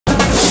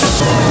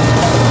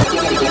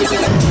So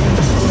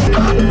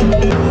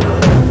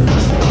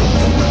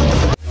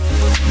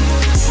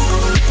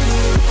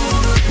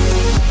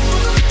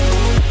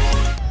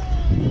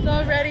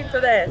ready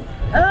for this.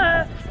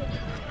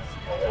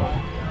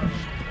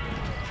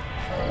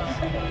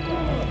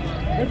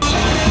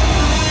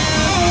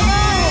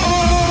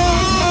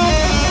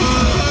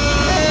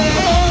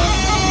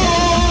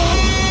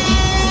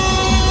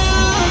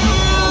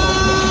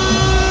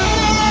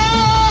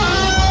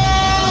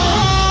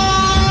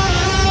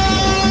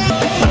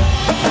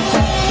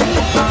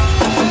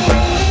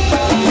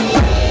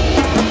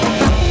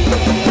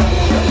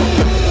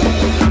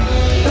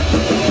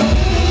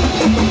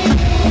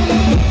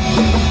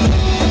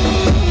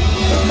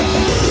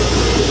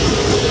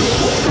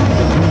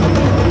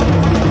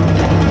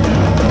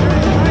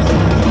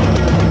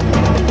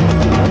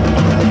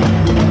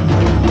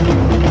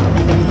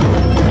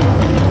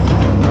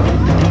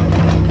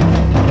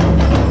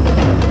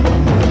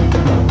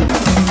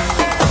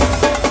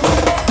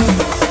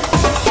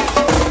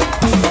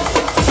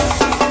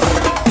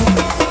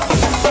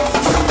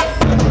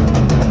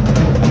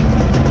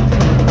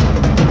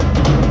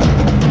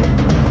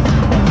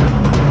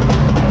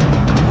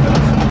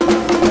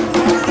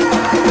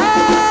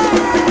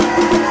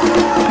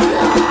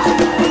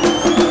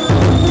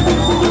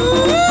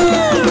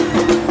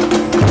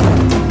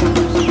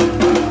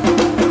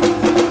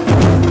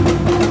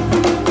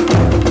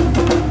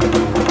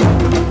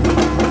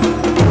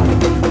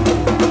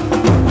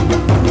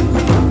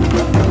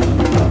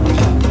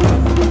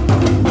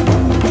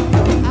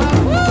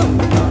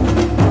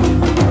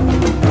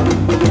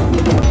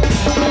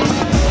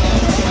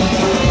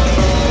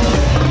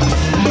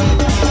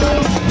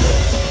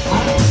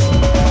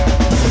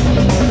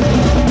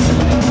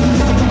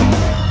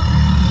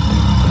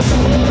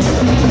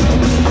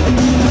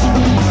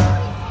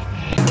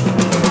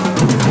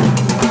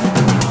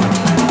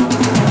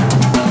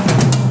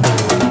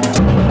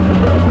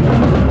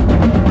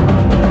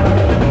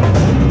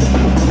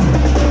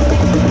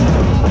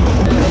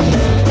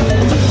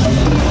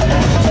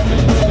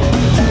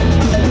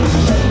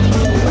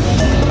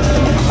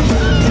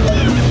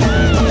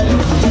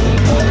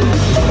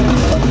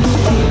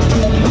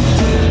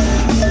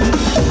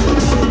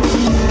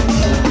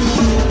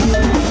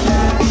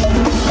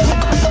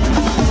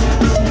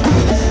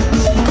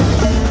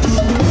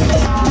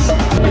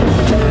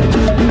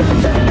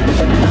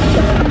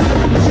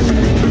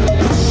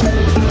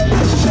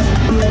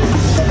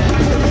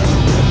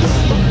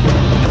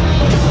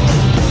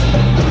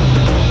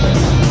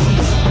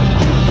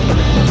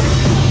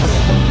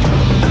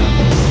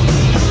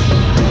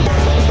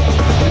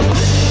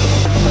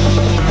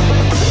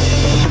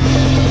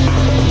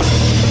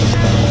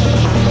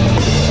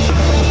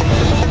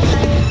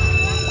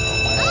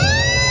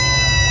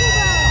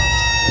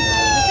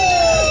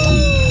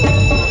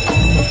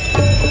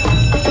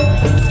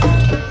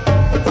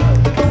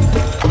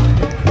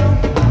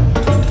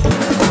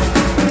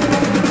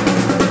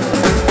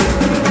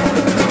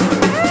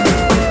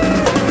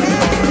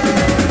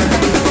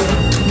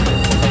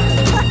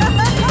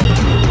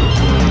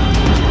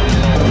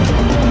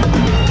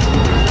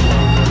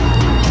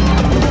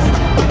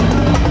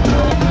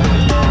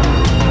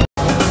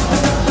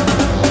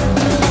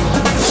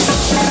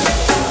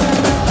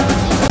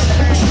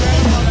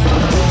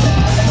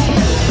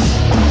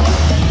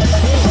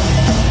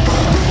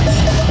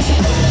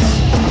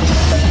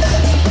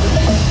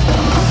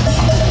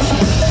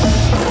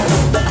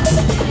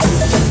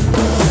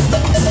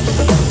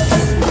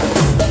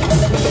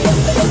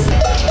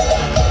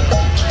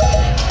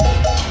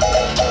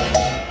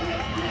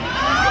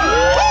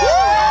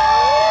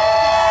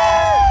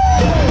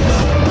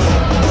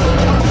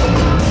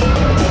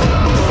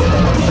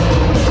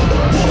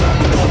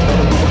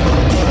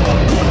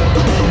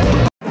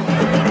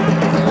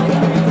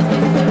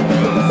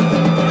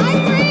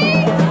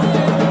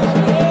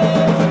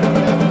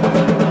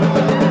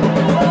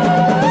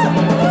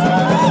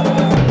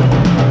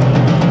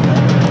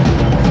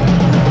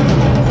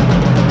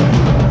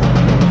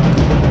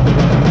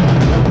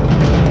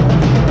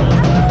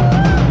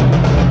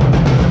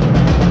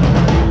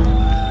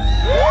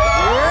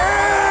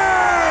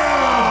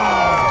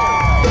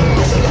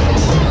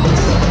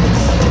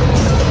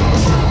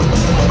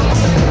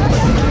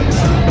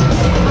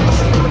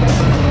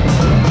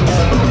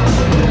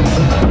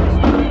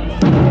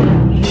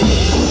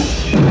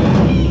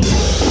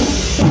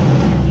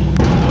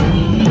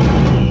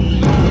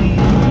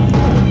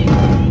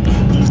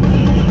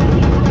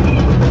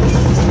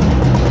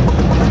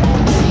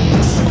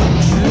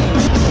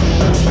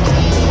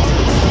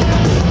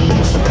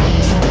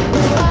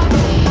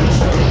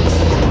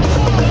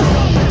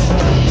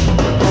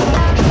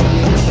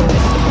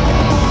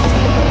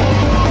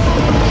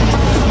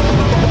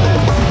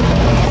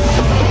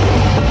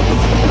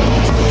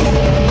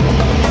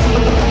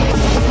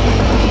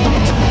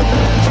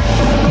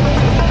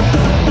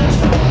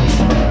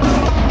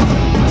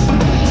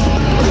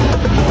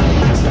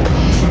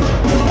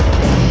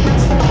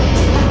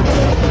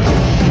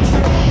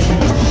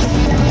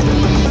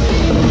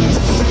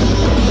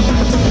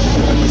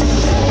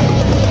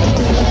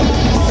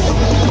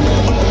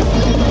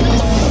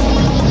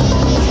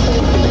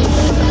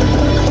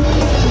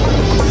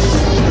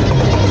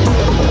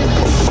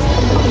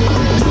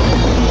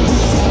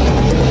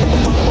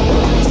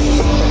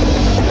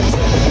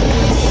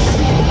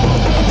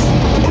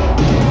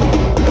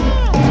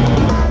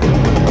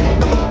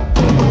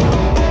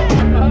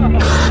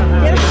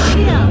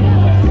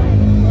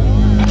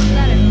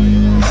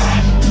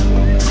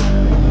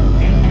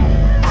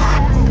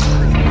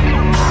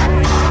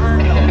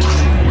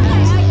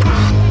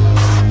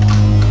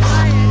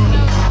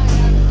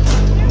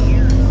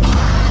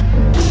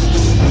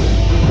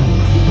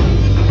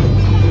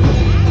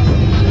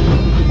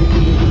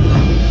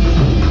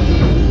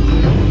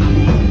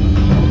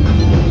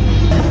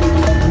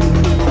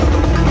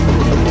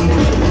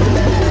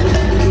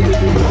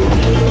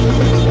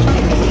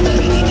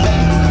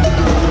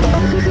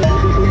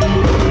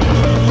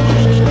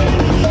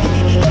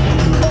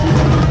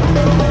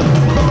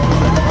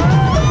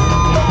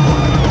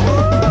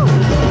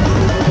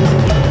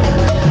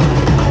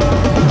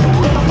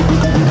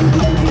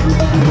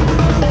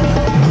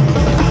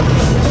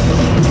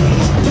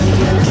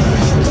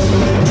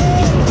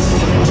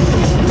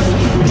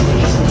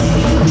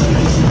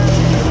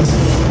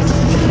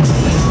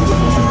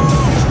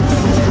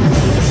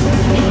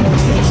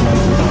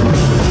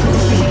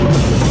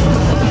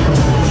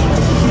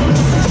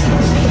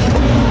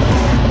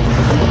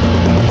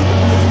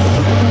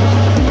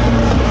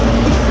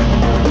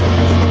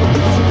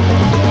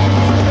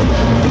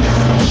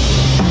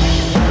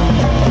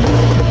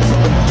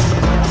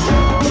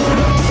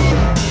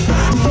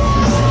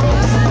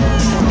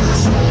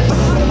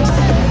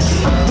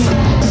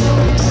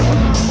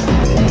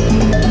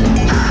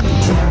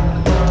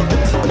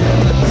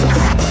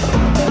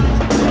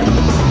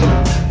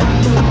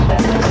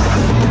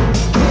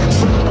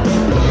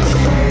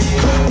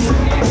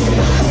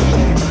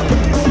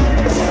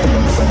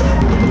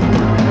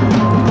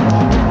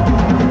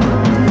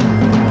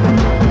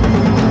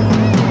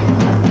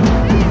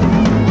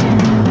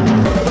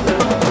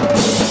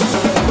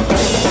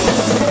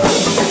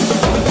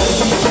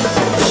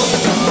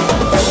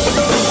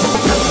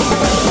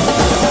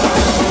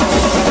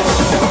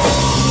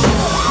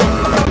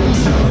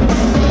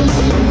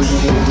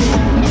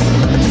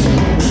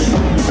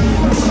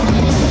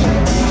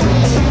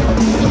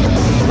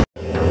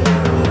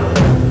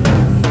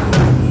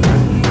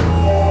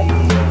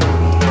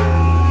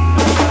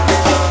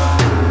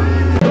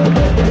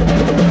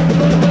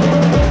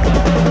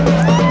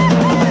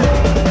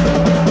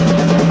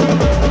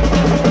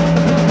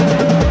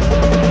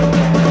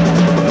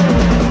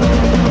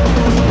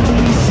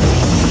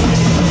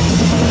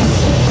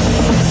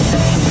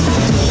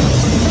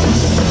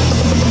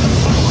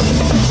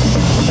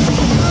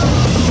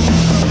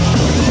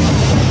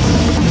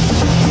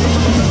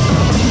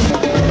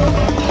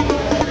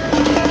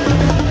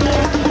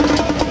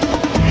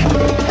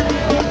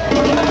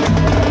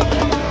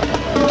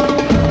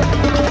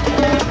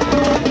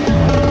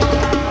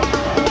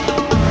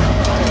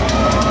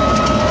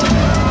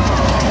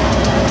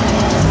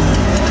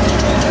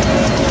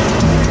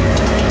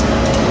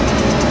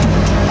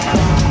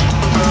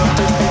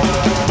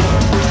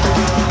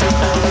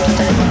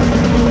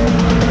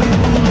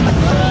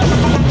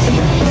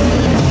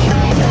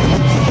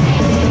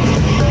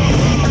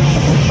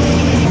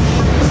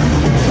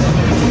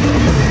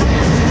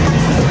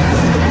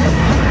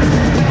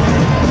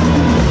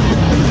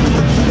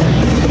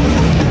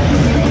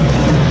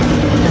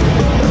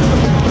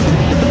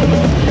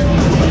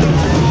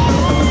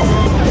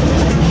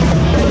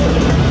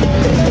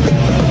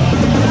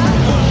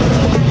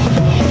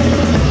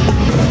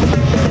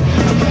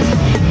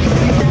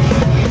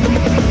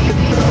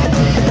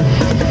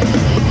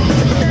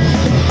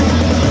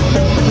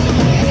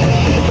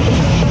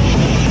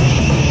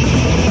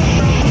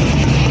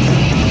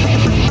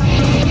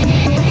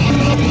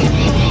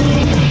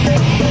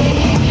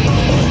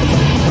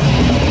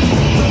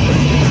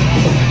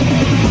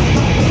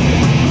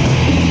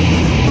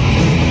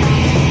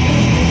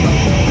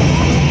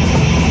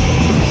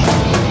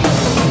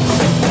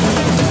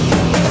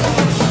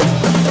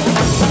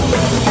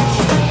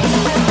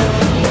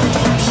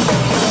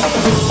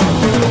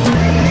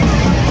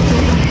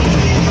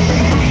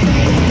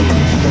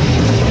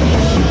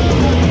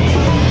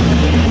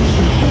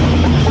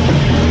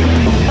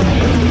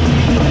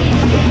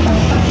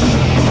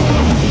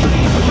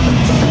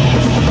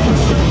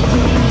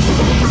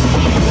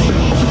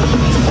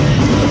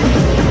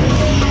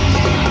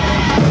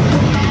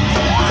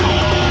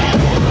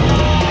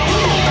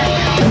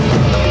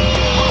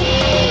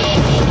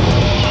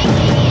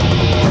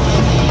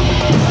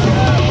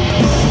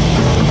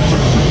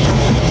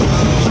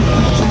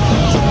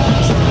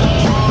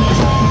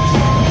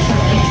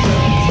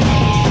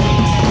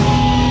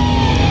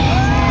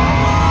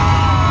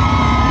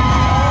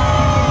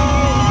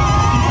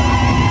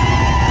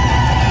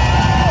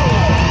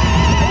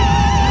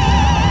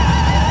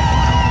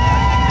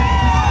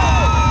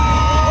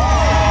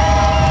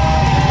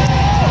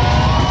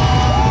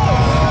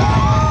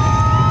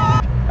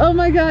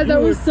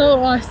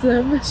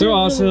 awesome. So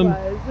awesome.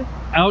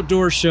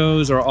 Outdoor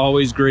shows are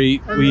always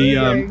great.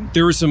 Amazing.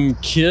 There were some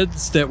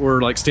kids that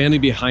were like standing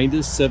behind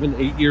us, 7,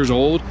 8 years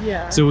old.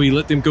 Yeah. So we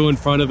let them go in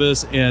front of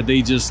us and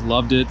they just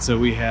loved it. So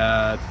we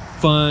had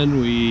fun.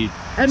 We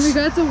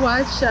got to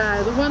watch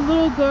the one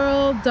little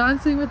girl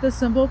dancing with the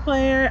cymbal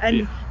player,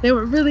 and they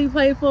were really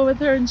playful with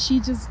her, and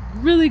she just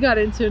really got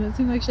into it, and it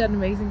seemed like she had an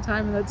amazing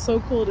time, and that's so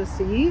cool to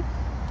see.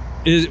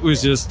 It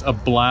was just a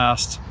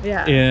blast.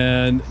 Yeah.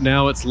 And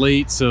now it's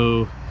late,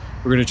 so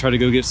we're gonna try to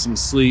go get some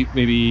sleep,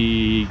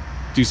 maybe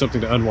do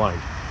something to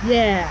unwind.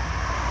 Yeah.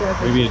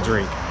 Maybe a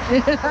drink.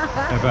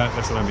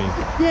 That's what I mean.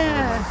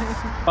 Yeah.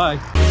 Bye.